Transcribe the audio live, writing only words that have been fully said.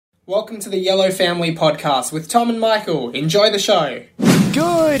Welcome to the Yellow Family Podcast with Tom and Michael. Enjoy the show.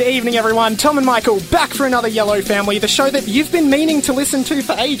 Good evening, everyone. Tom and Michael back for another Yellow Family, the show that you've been meaning to listen to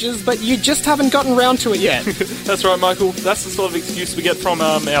for ages, but you just haven't gotten round to it yet. That's right, Michael. That's the sort of excuse we get from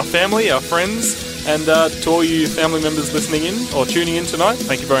our family, our friends, and to all you family members listening in or tuning in tonight,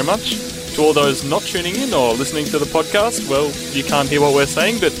 thank you very much. To all those not tuning in or listening to the podcast, well, you can't hear what we're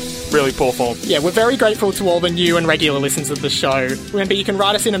saying, but really poor form. Yeah, we're very grateful to all the new and regular listeners of the show. Remember, you can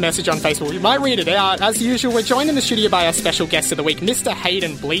write us in a message on Facebook. We might read it out. As usual, we're joined in the studio by our special guest of the week, Mr.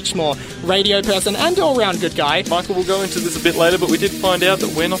 Hayden Bleachmore, radio person and all-round good guy. Michael will go into this a bit later, but we did find out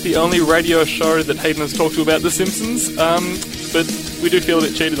that we're not the only radio show that Hayden has talked to about The Simpsons, but we do feel a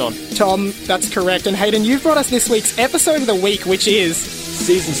bit cheated on. Tom, that's correct. And Hayden, you've brought us this week's episode of the week, which is...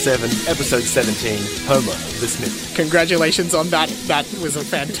 Season 7, Episode 17, Homer, the Smith. Congratulations on that. That was a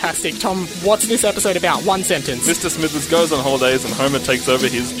fantastic. Tom, what's this episode about? One sentence. Mr. Smithers goes on holidays and Homer takes over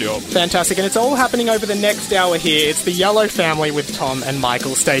his job. Fantastic, and it's all happening over the next hour here. It's the Yellow Family with Tom and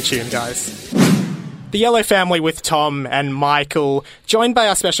Michael. Stay tuned, guys. The Yellow Family with Tom and Michael, joined by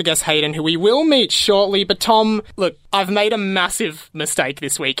our special guest Hayden, who we will meet shortly. But Tom, look, I've made a massive mistake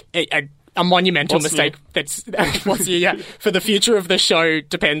this week. A monumental mistake that's for the future of the show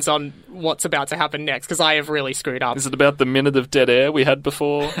depends on what's about to happen next, because I have really screwed up. Is it about the minute of dead air we had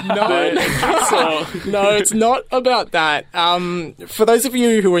before? No, no, it's not about that. For those of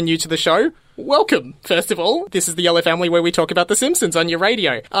you who are new to the show, welcome, first of all. This is the Yellow Family where we talk about The Simpsons on your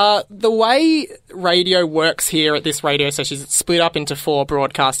radio. The way radio works here at this radio station is it's split up into 4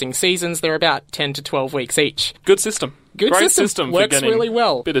 broadcasting seasons. They're about 10 to 12 weeks each. Good system. Great system. Works really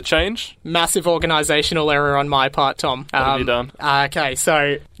well. Bit of change. Massive organisational error on my part, Tom. What have you done? Okay,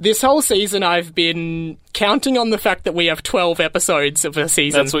 so this whole season I've been counting on the fact that we have 12 episodes of a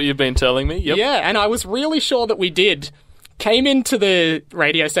season. That's what you've been telling me? Yep. Yeah, and I was really sure that we did. Came into the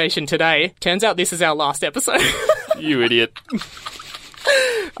radio station today. Turns out this is our last episode. You idiot.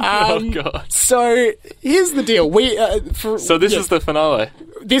 Oh, God. So, here's the deal. So this is the finale?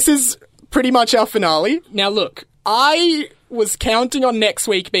 This is pretty much our finale. Now, look, I was counting on next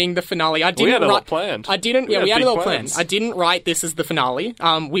week being the finale. We had a lot planned. We had a lot planned. I didn't write this as the finale.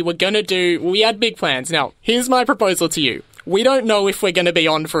 We had big plans. Now, here's my proposal to you. We don't know if we're going to be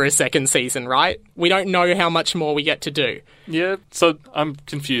on for a second season, right? We don't know how much more we get to do. Yeah, so I'm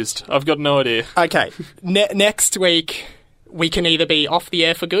confused. I've got no idea. Okay, next week we can either be off the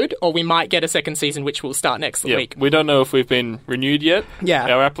air for good, or we might get a second season, which will start next week. We don't know if we've been renewed yet.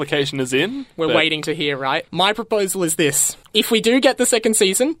 Yeah. Our application is in. We're waiting to hear, right? My proposal is this. If we do get the second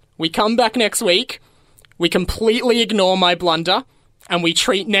season, we come back next week, we completely ignore my blunder, and we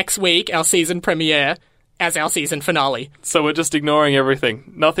treat next week, our season premiere, as our season finale. So we're just ignoring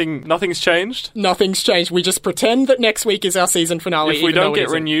everything. Nothing's changed? Nothing's changed. We just pretend that next week is our season finale. If we don't get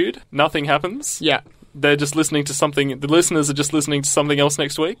renewed, nothing happens? Yeah. They're just listening to something... The listeners are just listening to something else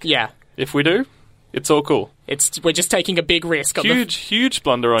next week? Yeah. If we do, it's all cool. We're just taking a big risk. Huge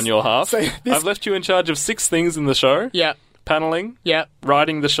blunder on your half. I've left you in charge of 6 things in the show. Yeah. Paneling. Yeah.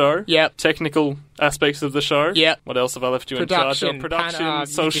 Writing the show. Yeah. Technical aspects of the show. Yeah. What else have I left you in charge of? Production,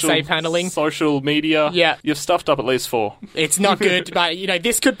 social... You say paneling? Social media. Yeah. You've stuffed up at least 4. It's not good, but,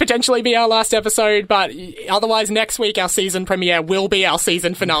 this could potentially be our last episode, but otherwise next week our season premiere will be our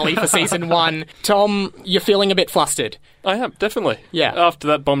season finale for season 1. Tom, you're feeling a bit flustered. I am, definitely. Yeah. After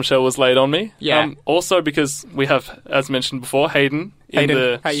that bombshell was laid on me. Yeah. Also because we have, as mentioned before, Hayden in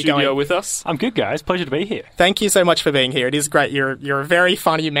the studio with us. I'm good, guys. Pleasure to be here. Thank you so much for being here. It is great. You're a very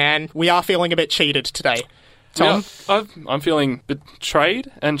funny man. We are feeling a bit cheated today. Tom? Yeah, I'm feeling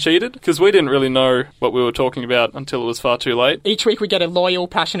betrayed and cheated, because we didn't really know what we were talking about until it was far too late. Each week we get a loyal,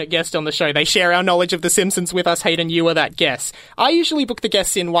 passionate guest on the show. They share our knowledge of The Simpsons with us. Hayden, you are that guest. I usually book the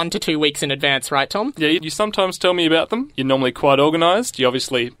guests in 1 to 2 weeks in advance, right, Tom? Yeah, you sometimes tell me about them. You're normally quite organised. You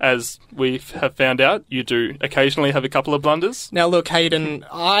obviously, as we have found out, you do occasionally have a couple of blunders. Now look, Hayden,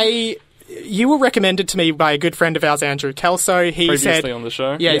 you were recommended to me by a good friend of ours, Andrew Kelso. Previously on the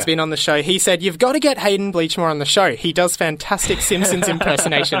show. Yeah, he's been on the show. He said, you've got to get Hayden Bleachmore on the show. He does fantastic Simpsons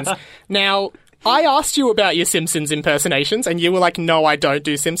impersonations. Now, I asked you about your Simpsons impersonations, and you were like, no, I don't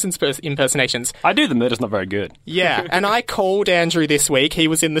do Simpsons impersonations. I do them, they're just not very good. Yeah, and I called Andrew this week. He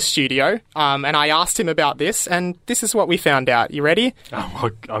was in the studio, and I asked him about this, and this is what we found out. You ready?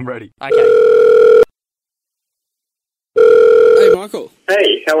 Oh, I'm ready. Okay. Hey, Michael.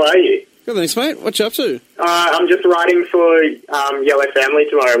 Hey, how are you? Good, thanks, mate. What you up to? I'm just writing for Yellow Family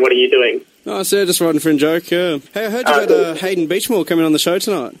tomorrow. What are you doing? Oh, sir, just riding for a joke. Hey, I heard you had Hayden Beachmore coming on the show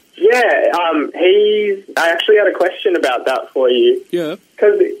tonight. Yeah, I actually had a question about that for you. Yeah.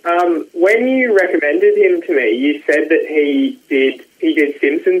 Because when you recommended him to me, you said that he did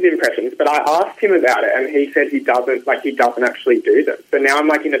Simpsons impressions, but I asked him about it, and he said he doesn't actually do them. So now I'm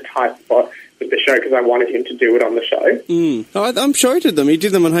in a tight spot with the show because I wanted him to do it on the show. I'm sure he did them. He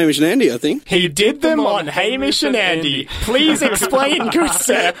did them on Hamish and Andy, I think. He did them on Hamish and Andy. Please explain, good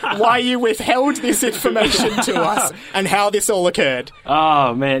sir, why you withheld this information to us and how this all occurred.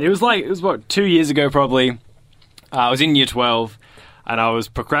 Oh, man. It was 2 years ago, probably. I was in year 12. And I was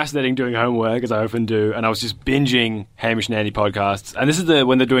procrastinating doing homework, as I often do, and I was just binging Hamish and Andy podcasts. And this is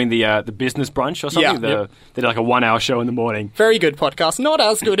when they're doing the business brunch or something. Yeah. They did a 1 hour show in the morning. Very good podcast. Not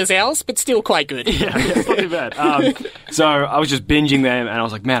as good as ours, but still quite good. Yeah, it's not too bad. So I was just binging them, and I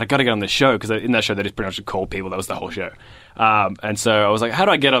was like, man, I got to get on the show, because in that show they just pretty much called people. That was the whole show. And so I was like, how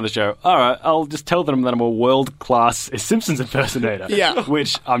do I get on the show? All right, I'll just tell them that I'm a world-class Simpsons impersonator. Yeah.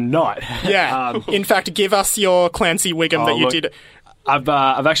 Which I'm not. Yeah. In fact, give us your Clancy Wiggum that you did. I've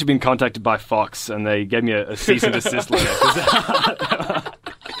actually been contacted by Fox, and they gave me a cease and desist letter.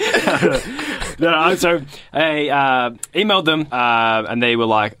 So I emailed them, and they were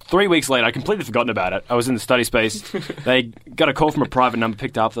like, 3 weeks later, I'd completely forgotten about it. I was in the study space. They got a call from a private number,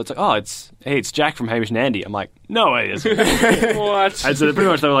 picked up. So it's like, oh, it's Jack from Hamish and Andy. I'm like, no, it isn't. What? And so pretty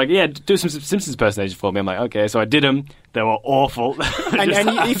much they were like, yeah, do some Simpsons impersonation for me. I'm like, okay. So I did them. They were awful. And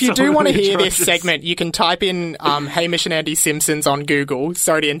if you do want to hear this segment, you can type in Hamish and Andy Simpsons on Google.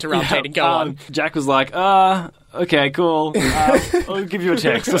 Sorry to interrupt, Hayden. Go on. Jack was like, okay, cool. I'll give you a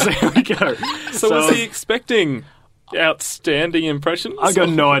text. So here we go. So was he expecting outstanding impressions? I got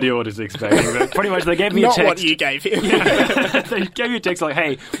no idea what he's expecting, but pretty much they gave me a text. Not what you gave him. They gave me a text like,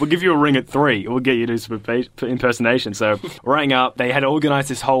 hey, we'll give you a ring at 3. We'll get you to do some impersonation. So rang up. They had organised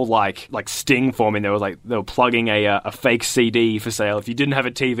this whole like sting for me. They were plugging a fake CD for sale. If you didn't have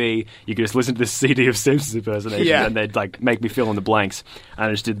a TV, you could just listen to this CD of Simpsons impersonations, and they'd make me fill in the blanks. And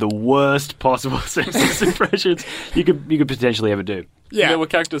I just did the worst possible Simpsons impressions you could potentially ever do. Yeah. There were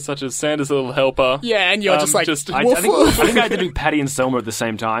characters such as Santa's little helper. Yeah, and you're I woof, I think I had to do Patty and Selma at the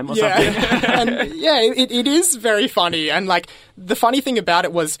same time or something. And it is very funny. And the funny thing about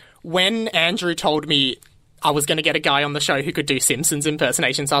it was when Andrew told me I was going to get a guy on the show who could do Simpsons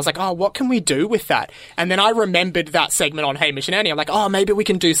impersonations, I was like, oh, what can we do with that? And then I remembered that segment on Hamish and Andy. I'm like, oh, maybe we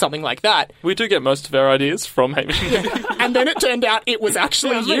can do something like that. We do get most of our ideas from Hamish and Andy. And then it turned out it was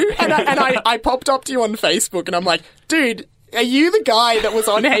actually you. And I popped up to you on Facebook and I'm like, dude, are you the guy that was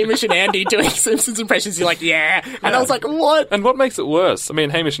on Hamish and Andy doing Simpsons impressions? You're like, yeah. And I was like, what? And what makes it worse? I mean,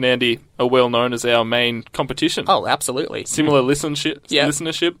 Hamish and Andy are well known as our main competition. Oh, absolutely. Similar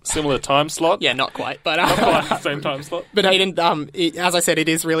listenership, similar time slot. Yeah, not quite, but not quite the same time slot. But Hayden, as I said, it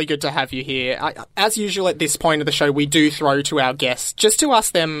is really good to have you here. As usual at this point of the show, we do throw to our guests just to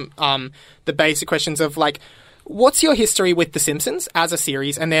ask them the basic questions of what's your history with The Simpsons as a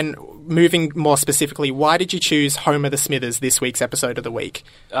series? And then moving more specifically, why did you choose Homer the Smithers this week's episode of the week?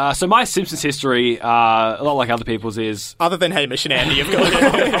 So my Simpsons history, a lot like other people's, is... Other than Hamish and Andy, of course.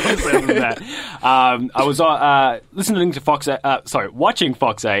 Other than that. I was listening to watching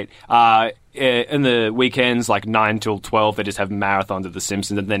Fox 8... in the weekends, 9 till 12, they just have marathons of The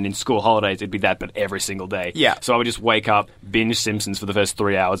Simpsons, and then in school holidays, it'd be that, but every single day. Yeah. So I would just wake up, binge Simpsons for the first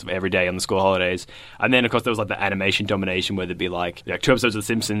 3 hours of every day on the school holidays, and then, of course, there was the animation domination where there'd be 2 episodes of The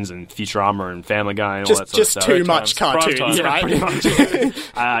Simpsons and Futurama and Family Guy and all that sort of stuff. Just too much cartoons, right? Pretty much.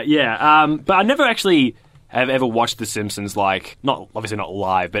 But I never actually have ever watched The Simpsons, obviously not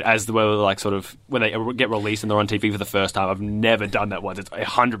live, but as when they get released and they're on TV for the first time. I've never done that once. It's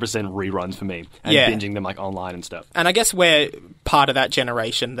 100% reruns for me, and binging them online and stuff. And I guess we're part of that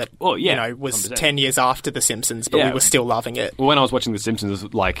generation that was 100%. 10 years after The Simpsons, but we were still loving it. Well, when I was watching The Simpsons,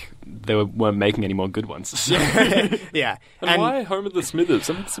 they weren't making any more good ones. Yeah. And why Homer the Smithers?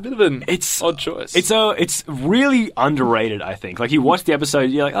 I mean, it's a bit of an odd choice. It's really underrated, I think. You watch the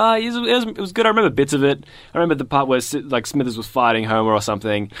episode, you're like, it was good. I remember bits of it. I remember the part where Smithers was fighting Homer or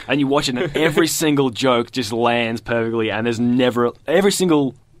something, and you watch it and every single joke just lands perfectly, and there's never... Every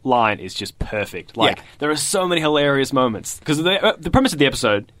single line is just perfect. There are so many hilarious moments. Because the premise of the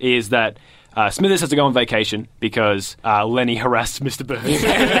episode is that Smithers has to go on vacation because Lenny harassed Mr. Burns.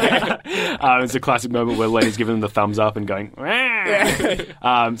 It's a classic moment where Lenny's giving him the thumbs up and going...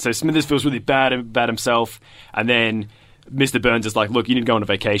 So Smithers feels really bad about himself, and then... Mr. Burns is like, look, you need to go on a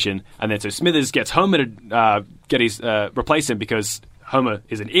vacation. And then so Smithers gets Homer to replace him because Homer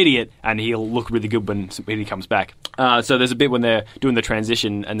is an idiot and he'll look really good when he comes back. So there's a bit when they're doing the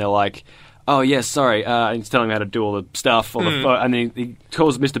transition and they're like, oh, yes, sorry. And he's telling him how to do all the stuff on the phone. And then he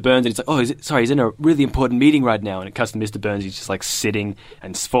calls Mr. Burns and he's like, oh, sorry, he's in a really important meeting right now. And it cuts to Mr. Burns. He's just like sitting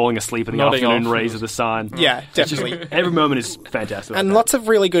and falling asleep in the Nodding afternoon off. rays of the sun. Yeah, definitely. Every moment is fantastic. And lots of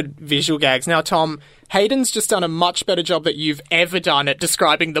really good visual gags. Now, Tom, Hayden's just done a much better job that you've ever done at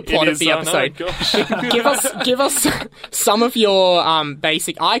describing the plot of the episode. Give us some of your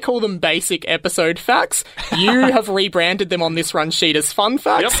I call them basic episode facts. You have rebranded them on this run sheet as fun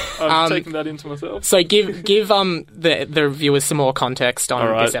facts. Yep, I've taken that into myself. So give the viewers some more context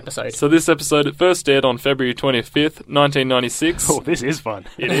on this episode. So this episode, it first aired on February 25th, 1996. Oh, this is fun.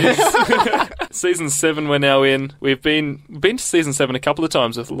 It is. Season 7 we're now in. We've been to Season 7 a couple of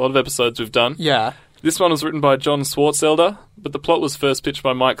times with a lot of episodes we've done. Yeah. This one was written by John Swartzelder, but the plot was first pitched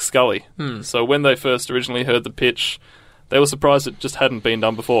by Mike Scully. So when they first originally heard the pitch, they were surprised it just hadn't been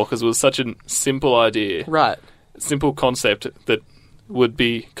done before because it was such a simple idea. Right. Simple concept that would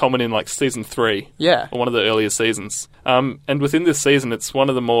be common in like Season 3. Yeah. Or one of the earlier seasons. And within this season, it's one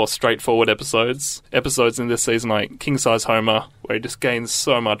of the more straightforward episodes. Episodes in this season like King Size Homer, where he just gains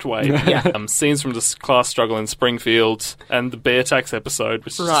so much weight. Yeah. Scenes from the class struggle in Springfield, and the bear tax episode,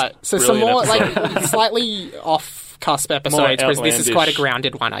 which is Right. So some more like slightly off cusp episodes, whereas this is quite a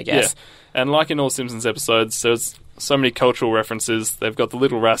grounded one, I guess. Yeah. And like in all Simpsons episodes, there's so many cultural references. They've got the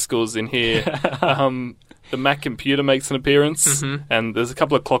Little Rascals in here. The Mac computer makes an appearance, and there's a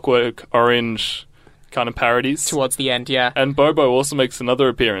couple of Clockwork Orange kind of parodies. Towards the end, yeah. And Bobo also makes another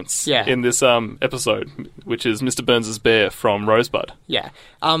appearance Yeah. in this episode, which is Mr. Burns' bear from Rosebud. Yeah.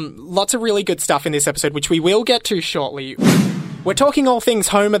 Lots of really good stuff in this episode, which we will get to shortly. We're talking all things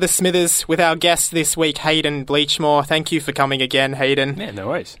Homer the Smithers with our guest this week, Hayden Bleachmore. Thank you for coming again, Hayden. Yeah, no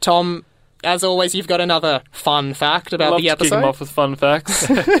worries. Tom, as always, you've got another fun fact about the Love to kick them episode. off with fun facts.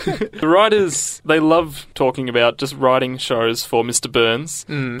 The writers, they love talking about just writing shows for Mr. Burns,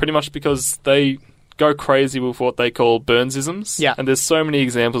 pretty much because they go crazy with what they call Burnsisms. Yeah. And there's so many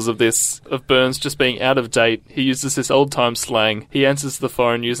examples of this, of Burns just being out of date. He uses this old-time slang. He answers the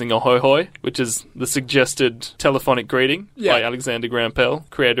phone using a hoy-hoy, which is the suggested telephonic greeting by Alexander Graham Bell,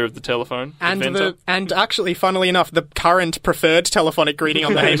 creator of the telephone. inventor. And actually, funnily enough, the current preferred telephonic greeting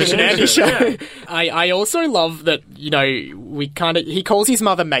on the Hamish and Andy show. I also love that, he calls his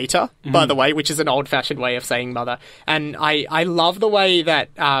mother Mater, by the way, which is an old-fashioned way of saying mother. And I love the way that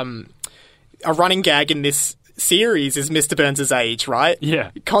a running gag in this series is Mr. Burns' age, right?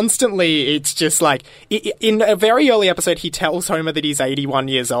 Yeah. Constantly, it's just like... In a very early episode, he tells Homer that he's 81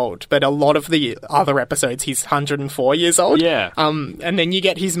 years old, but a lot of the other episodes, he's 104 years old. Yeah. And then you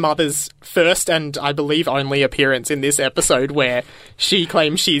get his mother's first and, I believe, only appearance in this episode where she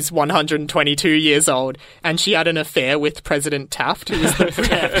claims she's 122 years old and she had an affair with President Taft, who was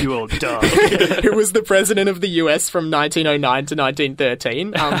the, You old dog. who was the president of the US from 1909 to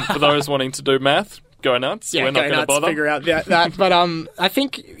 1913. For those wanting to do math, go nuts. Yeah, We're not go going to nuts, bother. figure out that. But I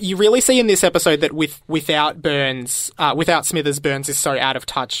think you really see in this episode that without Burns, without Smithers, Burns is so out of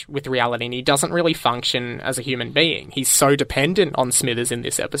touch with reality, and he doesn't really function as a human being. He's so dependent on Smithers in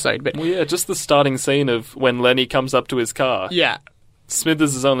this episode. But Well, yeah, just the starting scene of when Lenny comes up to his car. yeah,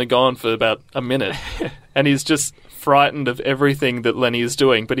 Smithers is only gone for about a minute, and he's just frightened of everything that Lenny is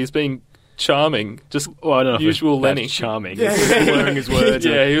doing, but he's being charming, just Well, I don't know if usual that's Lenny. charming. He's slurring his words.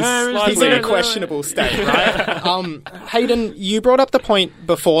 Yeah, he was he's slightly... in a questionable state, right? Hayden, you brought up the point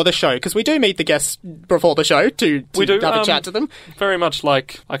before the show, because we do meet the guests before the show to We do, have a chat to them. Very much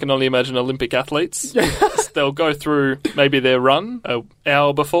like, I can only imagine Olympic athletes. They'll go through maybe their run an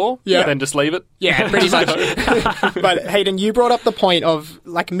hour before, Yeah. then just leave it. Yeah, pretty much. But Hayden, you brought up the point of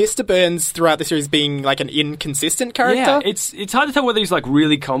like Mr. Burns throughout the series being like an inconsistent character. Yeah, it's hard to tell whether he's like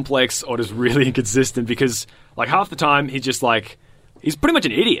really complex or just really inconsistent because like half the time he's just like he's pretty much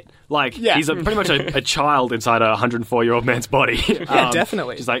an idiot. Like he's pretty much a child inside a 104-year-old man's body. Yeah,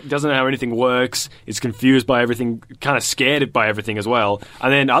 definitely. Just like doesn't know how anything works. Is confused by everything. Kind of scared by everything as well.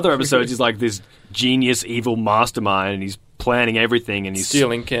 And then other episodes he's like this genius, evil mastermind, and he's planning everything, and he's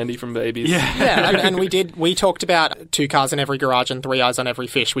Stealing candy from babies. Yeah, and we talked about 2 cars in every garage and 3 eyes on every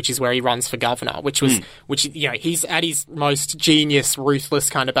fish, which is where he runs for governor, which he's at his most genius, ruthless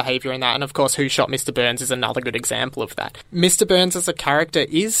kind of behaviour in that. And of course, Who Shot Mr. Burns is another good example of that. Mr. Burns as a character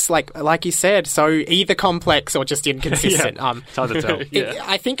is like you said, so either complex or just inconsistent. It's hard to tell.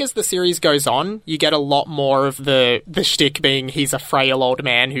 I think as the series goes on, you get a lot more of the shtick being he's a frail old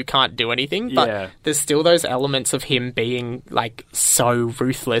man who can't do anything, but there's still those elements of him being being, like, so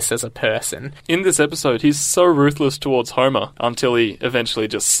ruthless as a person. In this episode, he's so ruthless towards Homer until he eventually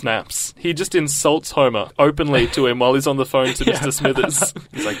just snaps. He just insults Homer openly to him while he's on the phone to Mr. Smithers.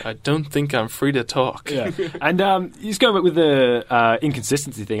 He's like, I don't think I'm free to talk. Yeah. And he's going with the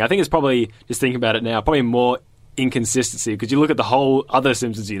inconsistency thing. I think it's probably, just thinking about it now, probably more inconsistency, because you look at the whole other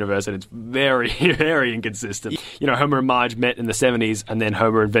Simpsons universe and it's very, very inconsistent. You know, Homer and Marge met in the 70s and then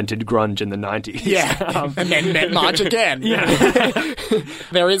Homer invented grunge in the 90s. Yeah, and then met Marge again. Yeah.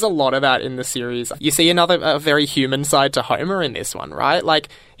 There is a lot of that in the series. You see a very human side to Homer in this one, right? Like,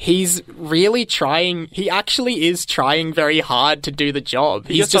 he's really trying, he actually is trying very hard to do the job.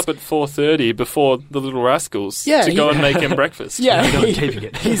 He gets up at 4:30 before the Little Rascals to go and make him breakfast. Yeah,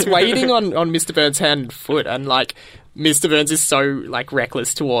 he's waiting on Mr. Burns' hand and foot, and, like, Mr. Burns is so, like,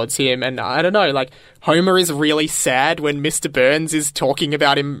 reckless towards him, and I don't know, like, Homer is really sad when Mr. Burns is talking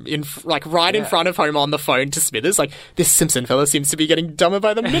about him in front of Homer on the phone to Smithers. Like, this Simpson fella seems to be getting dumber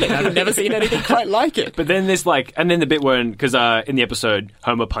by the minute. I've never seen anything quite like it. But then there's, like, and then the bit when, because in the episode,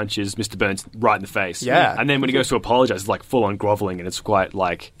 Homer punches Mr. Burns right in the face. Yeah. And then when he goes to apologize, it's like full on groveling, and it's quite,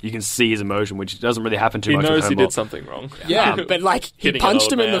 like, you can see his emotion, which doesn't really happen too much. He knows with he Homer. did something wrong. Yeah, but, like, he Hitting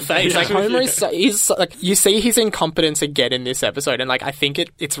punched an him in old the man. face. Like, Homer is like, you see his incompetence again in this episode, and, like, I think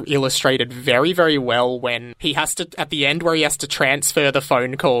it's illustrated very, very well when he has to, at the end where he has to transfer the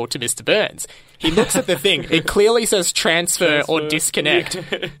phone call to Mr. Burns. He looks at the thing. It clearly says transfer or disconnect.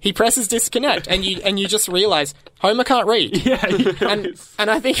 Yeah. He presses disconnect, and you just realise Homer can't read. Yeah, and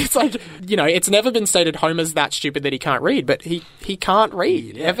I think it's like, you know, it's never been stated Homer's that stupid that he can't read, but he can't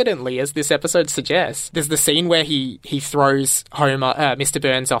read, evidently, as this episode suggests. There's the scene where he throws Mr.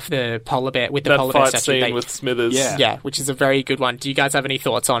 Burns off the polar bear with the polar bear statue. That fight scene with Smithers. Yeah, which is a very good one. Do you guys have any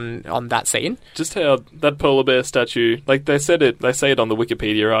thoughts on that scene? Just how that polar bear statue, like they say it on the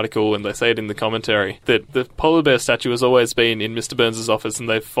Wikipedia article and they say it in the commentary, that the polar bear statue has always been in Mr. Burns' office and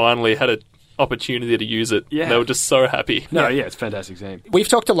they finally had an opportunity to use it. Yeah. They were just so happy. No, yeah, it's a fantastic scene. We've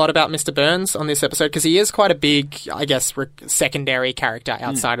talked a lot about Mr. Burns on this episode because he is quite a big, I guess, secondary character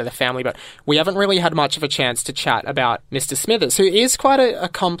outside of the family, but we haven't really had much of a chance to chat about Mr. Smithers, who is quite a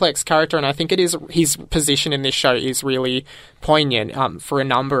complex character, and I think it is his position in this show is really poignant for a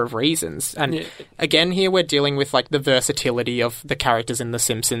number of reasons. And again, here we're dealing with, like, the versatility of the characters in The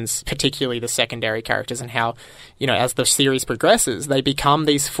Simpsons, particularly the secondary characters, and how, you know, as the series progresses, they become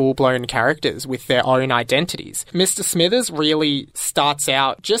these full-blown characters with their own identities. Mr. Smithers really starts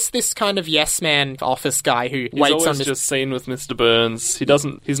out just this kind of yes-man office guy who waits on... He's always just seen with Mr. Burns.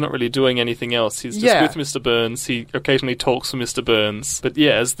 He's not really doing anything else. He's just with Mr. Burns. He occasionally talks to Mr. Burns. But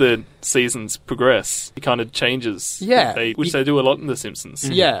yeah, as the seasons progress, he kind of changes. Yeah. Which they do a lot in The Simpsons.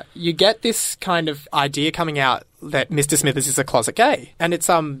 Yeah. You get this kind of idea coming out that Mr. Smithers is a closet gay. And it's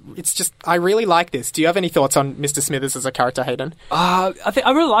just, I really like this. Do you have any thoughts on Mr. Smithers as a character, Hayden? I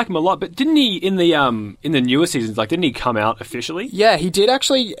really like him a lot, but didn't he, in the newer seasons, like, didn't he come out officially? Yeah, he did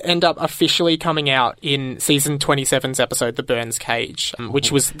actually end up officially coming out in season 27's episode, The Burns Cage,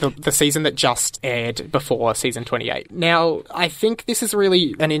 which was the season that just aired before season 28. Now, I think this is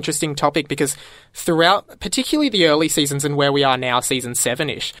really an interesting topic because throughout, particularly the early seasons and where we are now, season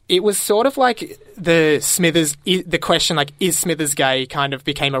 7-ish, it was sort of like the question, like, is Smithers gay, kind of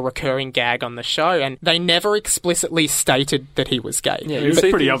became a recurring gag on the show, and they never explicitly stated that he was gay. Yeah, it was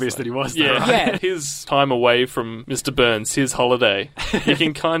pretty obvious that he was, though, right? Yeah. His time away from Mr. Burns, his holiday, you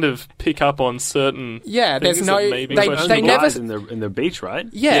can kind of pick up on certain there's no... They never... in the beach, right?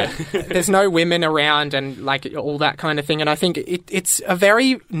 Yeah. There's no women around and, like, all that kind of thing, and I think it's a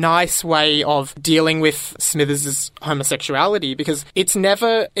very nice way of dealing with Smithers' homosexuality because it's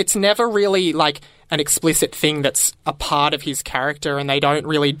never really, like, an explicit thing that's a part of his character, and they don't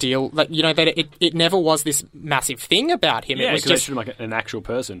really deal, like, you know, that it never was this massive thing about him. Yeah, it was just like an actual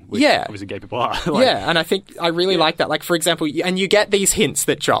person, which obviously gay people are. And I think I really like that. Like, for example, and you get these hints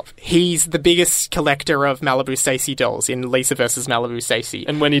that drop. He's the biggest collector of Malibu Stacy dolls in Lisa versus Malibu Stacy.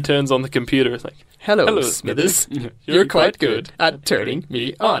 And when he turns on the computer, it's like, Hello, Smithers. You're quite good at turning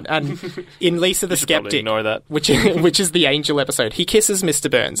me on. And in Lisa the Skeptic, ignore that. which is the Angel episode, he kisses Mr.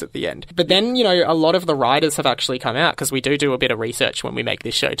 Burns at the end. But then, you know, a lot of the writers have actually come out, because we do a bit of research when we make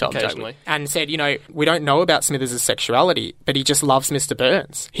this show, Tom, occasionally, and said, you know, we don't know about Smithers' sexuality, but he just loves Mr.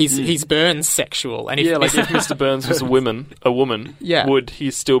 Burns. He's Burns sexual. And if Mr. Burns was a woman, would he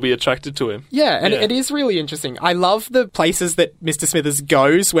still be attracted to him? Yeah, and it is really interesting. I love the places that Mr. Smithers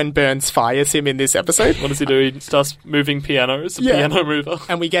goes when Burns fires him in this episode. What does he do? He starts moving pianos, piano mover.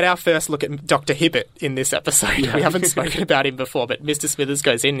 And we get our first look at Dr. Hibbert in this episode. We haven't spoken about him before, but Mr. Smithers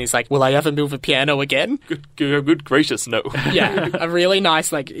goes in and he's like, will I ever move a piano no again. Good gracious, no. Yeah, a really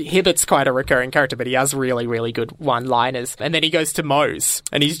nice, like, Hibbert's quite a recurring character, but he has really, really good one-liners. And then he goes to Moe's,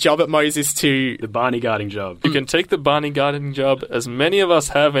 and his job at Moe's is to... The Barney guarding job. You can take the Barney gardening job, as many of us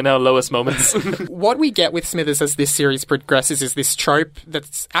have in our lowest moments. What we get with Smithers as this series progresses is this trope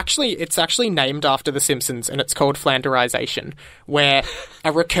that's actually named after The Simpsons, and it's called flanderization, where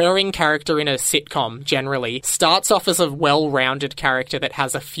a recurring character in a sitcom generally starts off as a well-rounded character that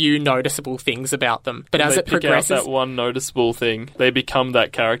has a few noticeable things about them, but as it progresses, that one noticeable thing, they become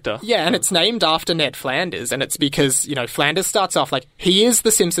that character. Yeah, and it's named after Ned Flanders, and it's because, you know, Flanders starts off like, he is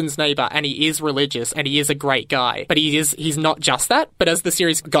the Simpsons' neighbour, and he is religious, and he is a great guy, but he's not just that. But as the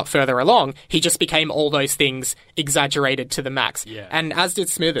series got further along, he just became all those things exaggerated to the max. Yeah. And as did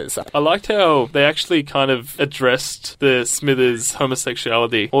Smithers. I liked how they actually kind of addressed the Smithers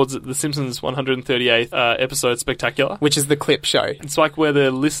homosexuality, or was it the Simpsons 138th episode Spectacular? Which is the clip show. It's like where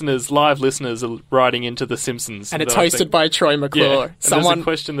the live listeners are writing into the Simpsons. And it's hosted by Troy McClure. Yeah. There's a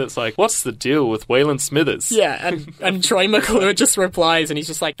question that's like, what's the deal with Waylon Smithers? Yeah, and Troy McClure just replies, and he's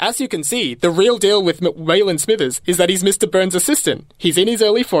just like, as you can see, the real deal with Waylon Smithers is that he's Mr. Burns' assistant. He's in his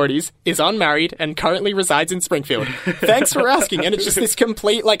early 40s, is unmarried, and currently resides in Springfield. Thanks for asking. And it's just this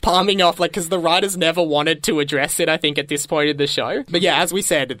complete, like, palming off, like, because the writers never wanted to address it, I think, at this point in the show. But yeah, as we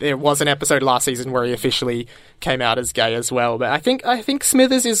said, there was an episode last season where he officially came out as gay as well. But I think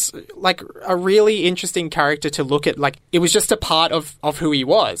Smithers is, like, a really interesting character to look at. Like, it was just a part of who he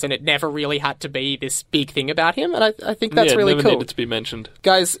was, and it never really had to be this big thing about him, and I think that's really never cool. Needed to be mentioned.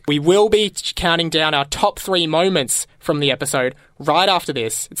 Guys, we will be counting down our top 3 moments from the episode right after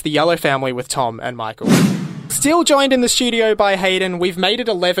this. It's the Yellow Family with Tom and Michael. Still joined in the studio by Hayden. We've made it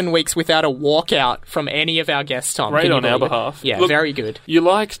 11 weeks without a walkout from any of our guests, Tom. Great on our behalf. Yeah, Look, very good. You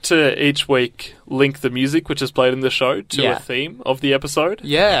like to each week link the music which is played in the show to a theme of the episode.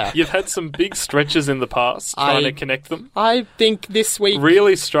 Yeah. You've had some big stretches in the past trying to connect them. I think this week...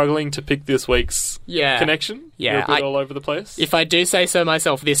 Really struggling to pick this week's connection. Yeah. You're a bit all over the place. If I do say so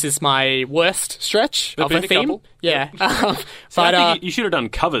myself, this is my worst stretch of a theme. Couple. Yeah. So I think you should have done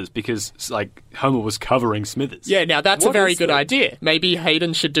covers because, like, Homer was covering Smithers. Yeah, now that's a very good idea. Maybe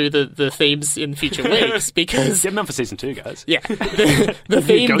Hayden should do the themes in future weeks because... Get them up for season 2, guys. Yeah. The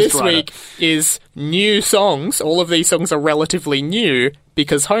theme this week is new songs. All of these songs are relatively new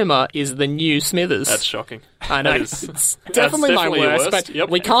because Homer is the new Smithers. That's shocking. I know. It's definitely my worst, but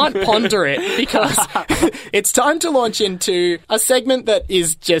we can't ponder it because it's time to launch into a segment that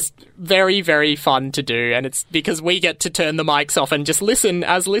is just very, very fun to do, and it's because we get to turn the mics off and just listen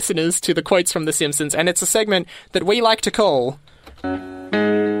as listeners to the quotes from The Simpsons, and it's a segment that we like to call...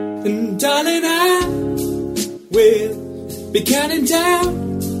 And darling, I will be counting down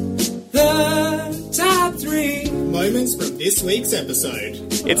the top 3 moments from this week's episode.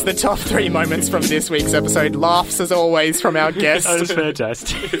 It's the top 3 moments from this week's episode. Laughs, as always, from our guests. That was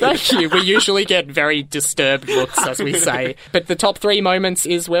fantastic. Thank you. We usually get very disturbed looks, as we say. But the top 3 moments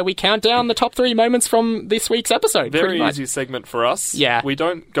is where we count down the top 3 moments from this week's episode. Very easy segment for us. Yeah. We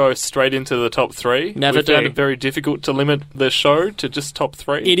don't go straight into the top 3. Never do. We found it very difficult to limit the show to just top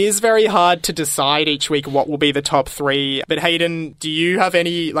 3. It is very hard to decide each week what will be the top 3. But Hayden, do you have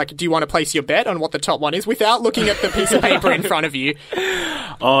any, do you want to place your bet on what the top one is without looking at the piece of paper in front of you?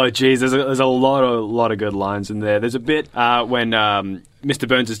 Oh, geez, there's a lot of good lines in there. There's a bit when Mr.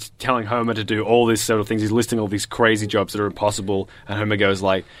 Burns is telling Homer to do all these sort of things. He's listing all these crazy jobs that are impossible, and Homer goes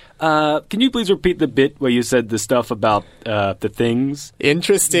like, can you please repeat the bit where you said the stuff about the things?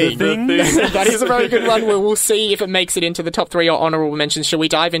 Interesting. The things? That is a very good one. We'll see if it makes it into the top 3 or honourable mentions. Shall we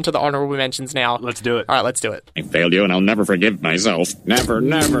dive into the honourable mentions now? Let's do it. All right, let's do it. I failed you, and I'll never forgive myself. Never,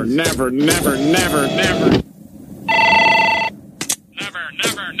 never, never, never, never, never.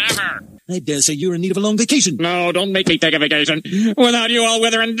 Never. I dare say you're in need of a long vacation. No, don't make me take a vacation. Without you, I'll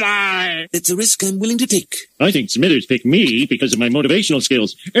wither and die. It's a risk I'm willing to take. I think Smithers picked me because of my motivational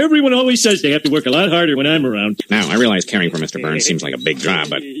skills. Everyone always says they have to work a lot harder when I'm around. Now, I realize caring for Mr. Burns seems like a big job,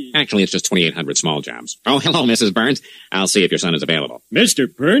 but actually it's just 2,800 small jobs. Oh, hello, Mrs. Burns. I'll see if your son is available. Mr.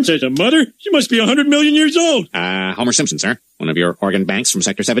 Burns has a mother? She must be 100 million years old. Homer Simpson, sir. One of your organ banks from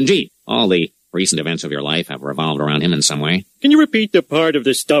Sector 7G. All the recent events of your life have revolved around him in some way. Can you repeat the part of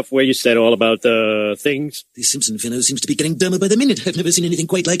the stuff where you said all about the things? The Simpson fellow seems to be getting dumber by the minute. I've never seen anything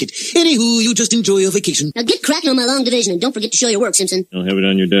quite like it. Anywho, you just enjoy your vacation. Now get cracking on my long division and don't forget to show your work, Simpson. I'll have it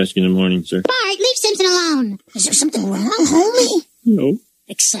on your desk in the morning, sir. Bart, leave Simpson alone. Is there something wrong, homie? No.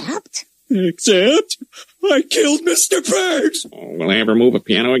 Except I killed Mr. Burns. Oh, will I ever move a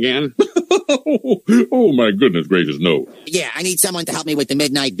piano again? Oh, my goodness gracious, no. Yeah, I need someone to help me with the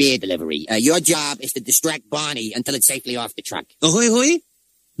midnight beer delivery. Your job is to distract Barney until it's safely off the truck. Ahoy, hoy.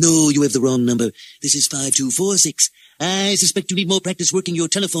 No, you have the wrong number. This is 5246. I suspect you need more practice working your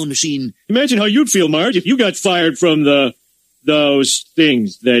telephone machine. Imagine how you'd feel, Marge, if you got fired from those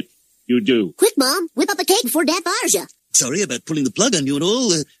things that you do. Quick, Mom, whip up a cake before Dad fires you. Sorry about pulling the plug on you and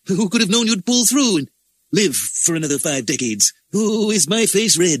all. Who could have known you'd pull through and live for another 5 decades? Oh, is my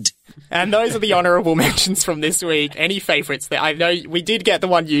face red? And those are the honourable mentions from this week. Any favourites there? I know we did get the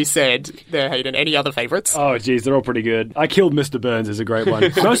one you said there, Hayden. Any other favourites? Oh, geez, they're all pretty good. I Killed Mr. Burns is a great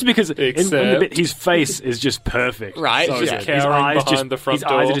one. Mostly because in the bit, his face is just perfect. Right. So yeah. his eyes behind the front his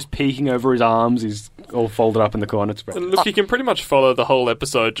door. eyes are just peeking over his arms. He's all folded up in the corner. It's great. And look, you can pretty much follow the whole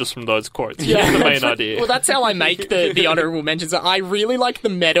episode just from those quotes. Yeah, That's the main idea. Well, that's how I make the honourable mentions. I really like the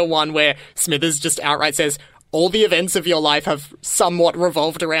meta one where Smithers just outright says, all the events of your life have somewhat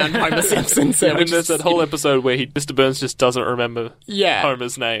revolved around Homer Simpson. So and there's that whole episode where Mr. Burns just doesn't remember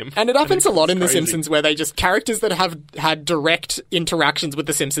Homer's name. And it happens a lot in The crazy. Simpsons where they just, characters that have had direct interactions with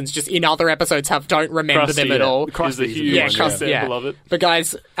The Simpsons just in other episodes don't remember them at all. Is the huge example of it. But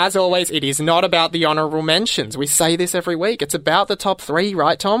guys, as always, it is not about the honourable mentions. We say this every week. It's about the top 3,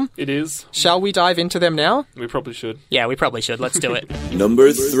 right, Tom? It is. Shall we dive into them now? We probably should. Yeah, we probably should. Let's do it.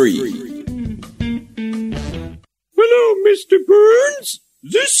 Number 3. Hello, Mr. Burns.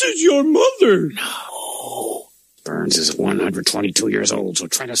 This is your mother. No. Burns is 122 years old, so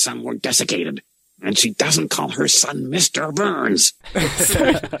try to sound more desiccated. And she doesn't call her son Mr. Burns.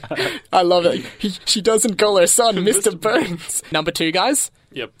 I love it. She doesn't call her son Mr. Burns. Number 2, guys?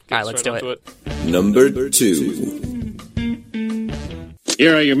 Yep. All right, let's do it. Number 2.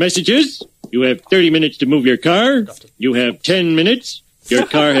 Here are your messages. You have 30 minutes to move your car. You have 10 minutes. Your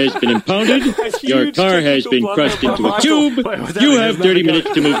car has been impounded. Your car has been crushed into a tube. You have 30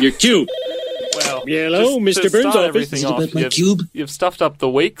 minutes to move your cube. Well, hello, Mr. Burns' office. Is off, my cube? You've stuffed up the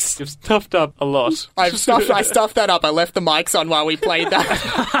weeks. You've stuffed up a lot. I stuffed that up. I left the mics on while we played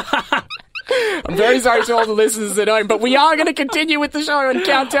that. I'm very sorry to all the listeners at home, but we are going to continue with the show and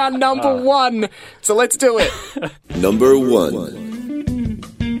countdown number 1. So let's do it. Number 1.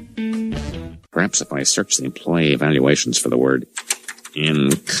 Perhaps if I search the employee evaluations for the word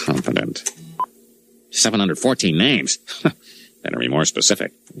incompetent. 714 names. Better be more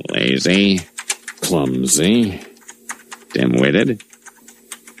specific. Lazy, clumsy, dim-witted,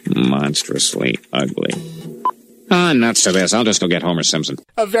 monstrously ugly. Nuts to this. I'll just go get Homer Simpson.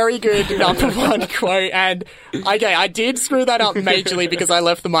 A very good number 1 quote, and okay, I did screw that up majorly because I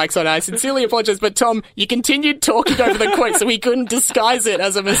left the mics on. I sincerely apologize, but Tom, you continued talking over the quote, so we couldn't disguise it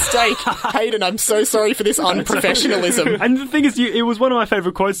as a mistake. Hayden, I'm so sorry for this unprofessionalism. And the thing is, it was one of my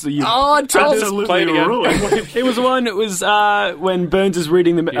favourite quotes that you Tom, absolutely ruined. It was one. It was when Burns is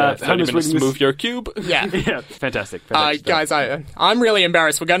reading the. Homer's reading move your cube. Yeah, yeah, fantastic. Guys, I'm really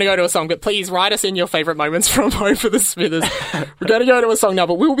embarrassed. We're going to go to a song, but please write us in your favourite moments from home for the Smithers. We're going to go to a song now,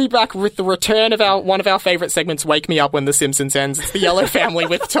 but we'll be back with the return of one of our favourite segments, Wake Me Up When the Simpsons Ends. It's the Yellow Family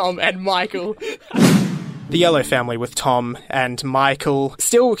with Tom and Michael. The Yellow Family with Tom and Michael.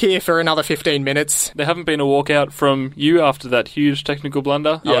 Still here for another 15 minutes. There haven't been a walkout from you after that huge technical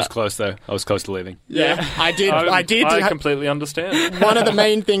blunder. I was close, though. I was close to leaving. Yeah, I did. I completely understand. One of the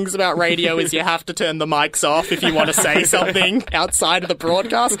main things about radio is you have to turn the mics off if you want to say something outside of the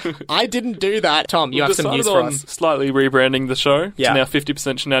broadcast. I didn't do that. Tom, you have some news for us. Slightly rebranding the show. Yeah. It's now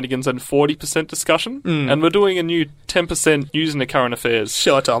 50% shenanigans and 40% discussion. And we're doing a new 10% news and current affairs.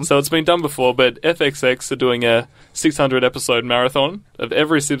 Sure, Tom. So it's been done before, but FXX are doing a 600 episode marathon of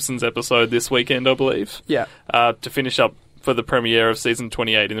every Simpsons episode this weekend, I believe. Yeah. To finish up for the premiere of season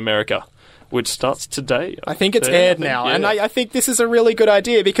 28 in America, which starts today. I think it's aired now, and I think this is a really good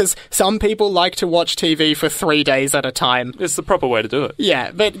idea because some people like to watch TV for 3 days at a time. It's the proper way to do it.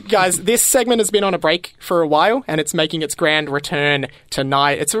 Yeah, but guys, this segment has been on a break for a while, and it's making its grand return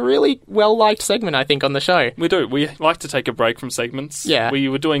tonight. It's a really well-liked segment, I think, on the show. We do. We like to take a break from segments. Yeah. We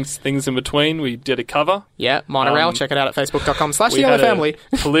were doing things in between. We did a cover. Yeah, Monorail. Check it out at facebook.com/The We Yellow had Family.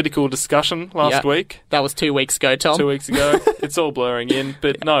 a political discussion last week. That was 2 weeks ago, Tom. 2 weeks ago. It's all blurring in,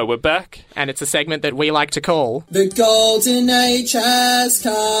 but no, we're back. And it's a segment that we like to call The Golden Age has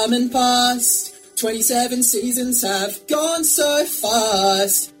come and passed. 27 seasons have gone so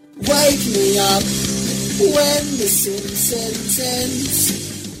fast. Wake me up when the Simpsons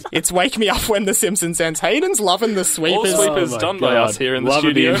ends. It's Wake Me Up When the Simpsons Ends. Hayden's loving the sweepers. All sweepers done by us here in the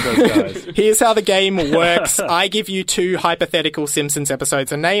studio. Here's how the game works. I give you 2 hypothetical Simpsons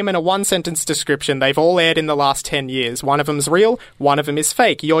episodes, a name and a 1-sentence description. They've all aired in the last 10 years. One of them's real, one of them is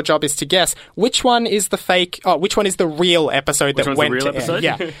fake. Your job is to guess which one is the which one is the real episode that went to air.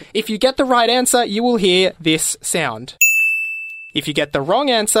 Yeah. If you get the right answer, you will hear this sound. If you get the wrong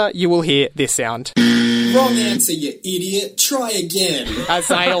answer, you will hear this sound. Wrong answer, you idiot. Try again.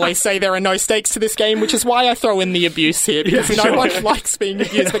 As I always say, there are no stakes to this game, which is why I throw in the abuse here, because no one likes being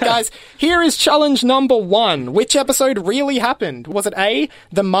abused. But guys, here is challenge number 1. Which episode really happened? Was it A,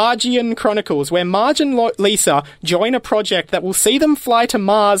 The Margian Chronicles, where Marge and Lisa join a project that will see them fly to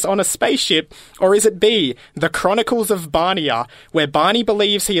Mars on a spaceship? Or is it B, The Chronicles of Barnia, where Barney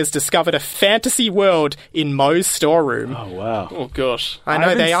believes he has discovered a fantasy world in Moe's storeroom? Oh, wow. Oh, gosh. I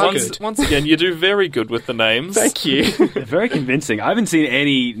know, they are good. Once again, you do very good with the names. Thank you. They're very convincing. I haven't seen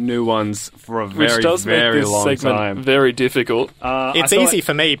any new ones for a Which very, does very make this long segment time. very difficult. It's easy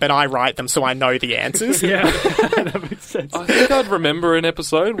for me, but I write them so I know the answers. Yeah, that makes sense. I think I'd remember an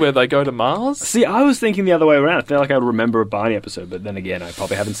episode where they go to Mars. See, I was thinking the other way around. I feel like I would remember a Barney episode, but then again, I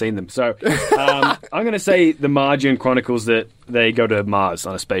probably haven't seen them. So I'm going to say the Margian Chronicles that they go to Mars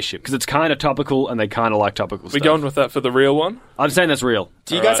on a spaceship, because it's kind of topical and they kind of like topical stuff. We're going with that for the real one? I'm saying that's real.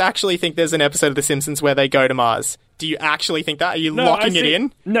 Do you guys actually think there's an episode of The Simpsons where they go to Mars? Do you actually think that? Are you locking it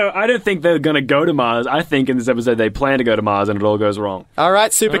in? No, I don't think they're going to go to Mars. I think in this episode they plan to go to Mars and it all goes wrong. All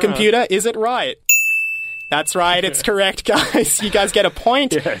right, supercomputer, is it right? That's right, it's correct, guys. You guys get a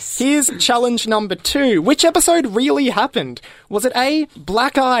point. Yes. Here's challenge number 2. Which episode really happened? Was it A,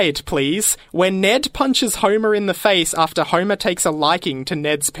 Black-Eyed, please, where Ned punches Homer in the face after Homer takes a liking to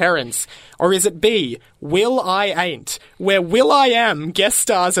Ned's parents? Or is it B, Will I Ain't, where Will I Am guest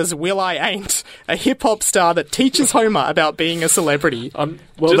stars as Will I Ain't, a hip-hop star that teaches Homer about being a celebrity?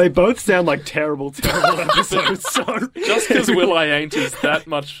 They both sound like terrible episodes, so... Just because Will I Ain't is that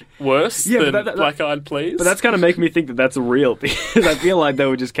much worse than Black-Eyed Please? But that's kind of making me think that that's real, because I feel like they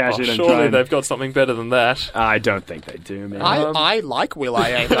would just cash in and try. Surely they've got something better than that. I don't think they do, man. I like Will I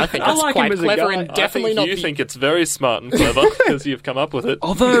Ain't. I think I it's like quite him as a clever guy. and definitely not You think it's very smart and clever because you've come up with it.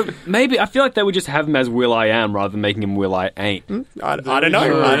 Although, maybe, I feel like they would just have him as Will I Am rather than making him Will I Ain't. I don't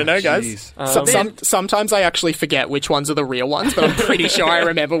know. I don't know, guys. Sometimes I actually forget which ones are the real ones, but I'm pretty sure I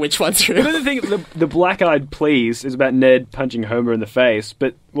remember which ones are real. But the thing, the Black-Eyed Please is about Ned punching Homer in the face,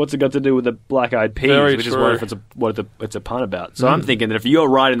 but what's it got to do with the Black-Eyed Peas, Very which true. is what it's a pun about? So I'm thinking that if you're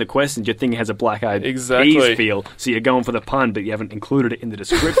right in the question, your thing has a Black-Eyed Exactly. Peas feel, so you're going for the pun, but you haven't included it in the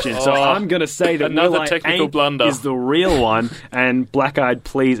description. So I'm going to say that Another Will I technical Ain't blunder. is the real one, and Black-Eyed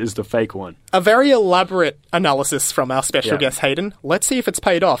Please is the fake one. A very elaborate analysis from our special Yeah. guest, Hayden. Let's see if it's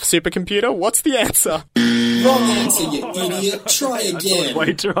paid off. Supercomputer, what's the answer? Wrong answer, you idiot. Try again.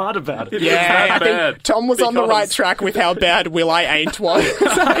 Way too hard about it. Yeah, I bad. think Tom was on the right track with how bad Will I Ain't was.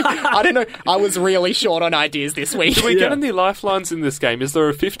 I don't know. I was really short on ideas this week. Do we get any lifelines in this game? Is there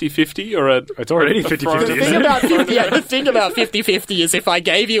a 50-50 or a... It's already a 50-50, throw? The thing about 50, the thing about 50-50 is if I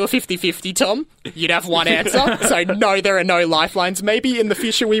gave you a 50-50, Tom, you'd have one answer. So no, there are no lifelines. Maybe in the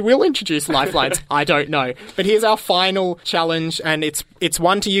future we will introduce lifelines. I don't know. But here's our final challenge, and it's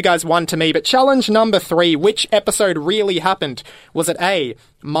one to you guys, one to me. But challenge number 3, which episode really happened? Was it A,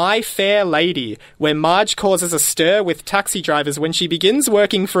 My Fair Lady, where Marge causes a stir with taxi drivers when she begins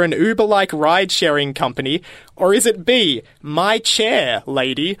working for an Uber-like ride-sharing company? Or is it B, My Chair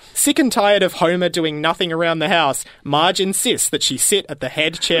Lady? Sick and tired of Homer doing nothing around the house, Marge insists that she sit at the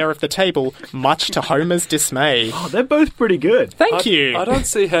head chair of the table, much to Homer's dismay. Oh, they're both pretty good. Thank you. I don't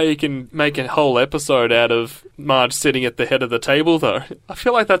see how you can make a whole episode out of Marge sitting at the head of the table, though. I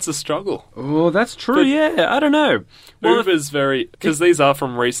feel like that's a struggle. Oh, that's true, But- yeah. I don't know. Well, Uber's very... Because these are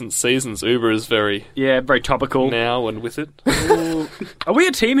from recent seasons. Uber is very... yeah, very topical. Now and with it. Are we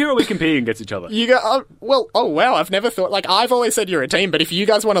a team here or are we competing against each other? You go, oh wow, I've never thought, like, I've always said you're a team, but if you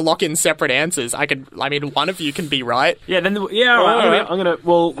guys want to lock in separate answers, one of you can be right. Yeah, then, all right.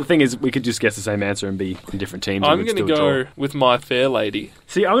 Well, the thing is, we could just guess the same answer and be in different teams. I'm going to go with My Fair Lady.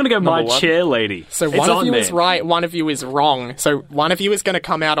 See, I'm going to go My Number 1. Chair Lady. So It's one of on you there. is right, one of you is wrong. So one of you is going to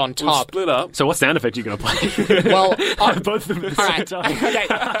come out on We'll top. split up. So what sound effect are you going to play? Well, Both of them at the all same right. time. Okay,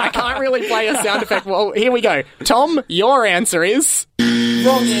 I can't really play a sound effect. Well, here we go. Tom, your answer is...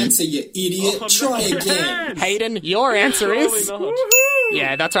 Wrong answer, you idiot. Try again. Hayden, your answer is... Surely not.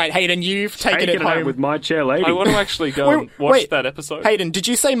 Yeah, that's right. Hayden, you've taken it out home. with My Chair Lady. I want to actually go and watch Wait. that episode. Hayden, did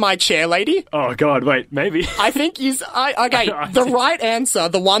you say My Chair Lady? Oh, God, wait, maybe. I think okay, the right answer,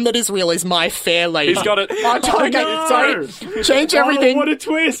 the one that is real, is My Fair Lady. He's got it. Okay, no! sorry. Change everything. Oh, what a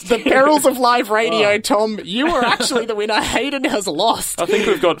twist. The perils of live radio, Tom. You are actually the winner. Hayden has lost. I think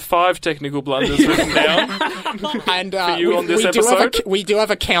we've got 5 technical blunders written down. And For you on this episode? we do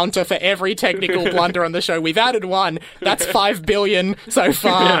have a counter for every technical blunder on the show. We've added one. That's 5 billion so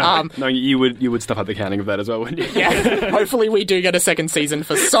far. No, you would stuff up the counting of that as well, wouldn't you? Yeah, hopefully we do get a second season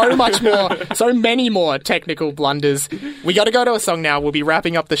for so many more technical blunders. We got to go to a song now. We'll be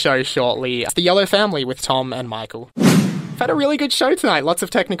wrapping up the show shortly. It's The Yellow Family with Tom and Michael. had a really good show tonight. Lots of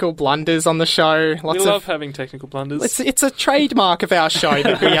technical blunders on the show. We love having technical blunders. It's a trademark of our show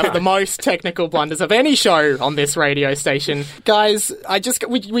that we have the most technical blunders of any show on this radio station. Guys,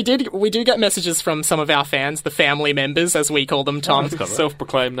 we do get messages from some of our fans, the family members, as we call them, Tom.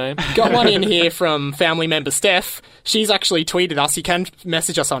 Self-proclaimed name. Got one in here from family member Steph. She's actually tweeted us. You can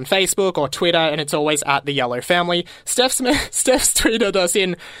message us on Facebook or Twitter, and it's always at The Yellow Family. Steph's tweeted us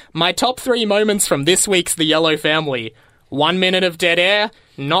in, my top 3 moments from this week's The Yellow Family. 1 minute of dead air,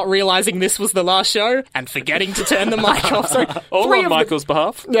 not realising this was the last show, and forgetting to turn the mic off. So, all on Michael's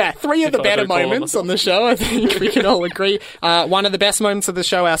behalf. Yeah, 3 of the better moments on the show, I think we can all agree. One of the best moments of the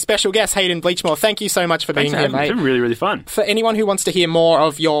show, our special guest, Hayden Bleachmore. Thank you so much for being here, mate. It's been really, really fun. For anyone who wants to hear more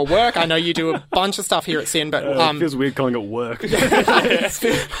of your work, I know you do a bunch of stuff here at SYN, but... it feels weird calling it work.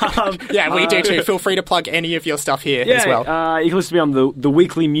 Yeah, we do too. Feel free to plug any of your stuff here as well. You can listen to me on the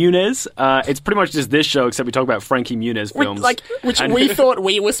Weekly Muniz. It's pretty much just this show, except we talk about Frankie Muniz films. We thought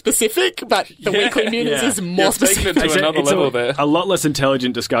we were specific, but the Weekly Muniz is more specific. It to another level there. A lot less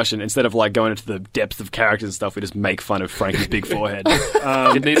intelligent discussion. Instead of going into the depth of characters and stuff, we just make fun of Frankie's big forehead.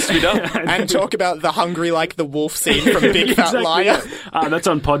 It needs to be done. And talk about the hungry like the wolf scene from Big Fat Liar. That's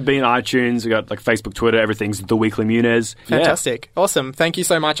on Podbean, iTunes. We got Facebook, Twitter. Everything's the Weekly Muniz. Fantastic. Awesome. Thank you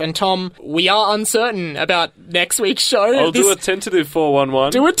so much. And Tom, we are uncertain about next week's show. I'll do a tentative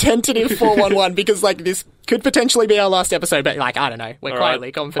 411. Do a tentative 411 because this could potentially be our last episode, but I don't know. We're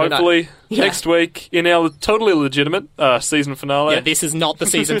quietly confident. Hopefully next week in our totally legitimate season finale. Yeah, this is not the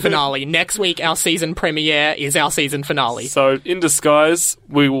season finale. Next week, our season premiere is our season finale. So in disguise,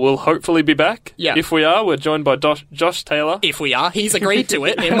 we will hopefully be back. Yeah. If we are, we're joined by Josh Taylor. If we are, he's agreed to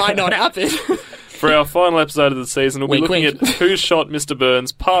it. It might not happen. For our final episode of the season, we'll be looking at Who Shot Mr.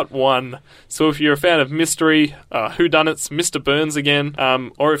 Burns, Part 1. So if you're a fan of mystery, whodunits, Mr. Burns again,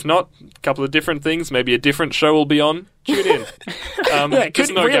 or if not, a couple of different things, maybe a different show will be on, tune in. There's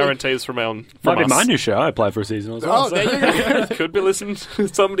no guarantees from us. Might be my new show. I applied for a season as well. Oh, there you go. Could be listening to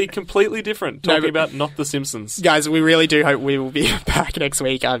somebody completely different, talking about not The Simpsons. Guys, we really do hope we will be back next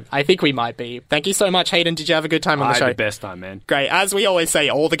week. I think we might be. Thank you so much, Hayden. Did you have a good time on the show? I had the best time, man. Great. As we always say,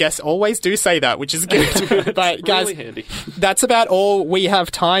 all the guests always do say that, which is good. But guys, really handy. That's about all we have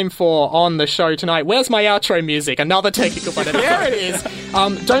time for on the show tonight. Where's my outro music? Another technical button. There it is.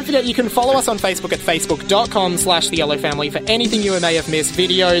 Don't forget, you can follow us on Facebook at facebook.com/theyellowfamily for anything you may have missed.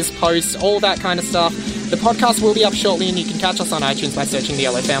 Videos, posts, all that kind of stuff. The podcast will be up shortly, and you can catch us on iTunes by searching The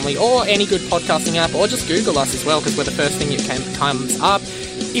Yellow Family or any good podcasting app, or just Google us as well, because we're the first thing that comes up.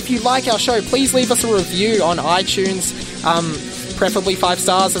 If you like our show, please leave us a review on iTunes, preferably 5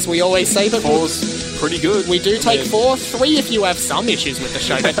 stars, as we always say. But 4's pretty good. We do take 4, 3 if you have some issues with the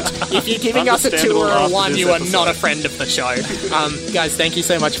show. But if you're giving us a 2 or a 1, you are not a friend of the show. Guys, thank you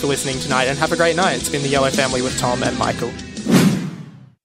so much for listening tonight, and have a great night. It's been The Yellow Family with Tom and Michael.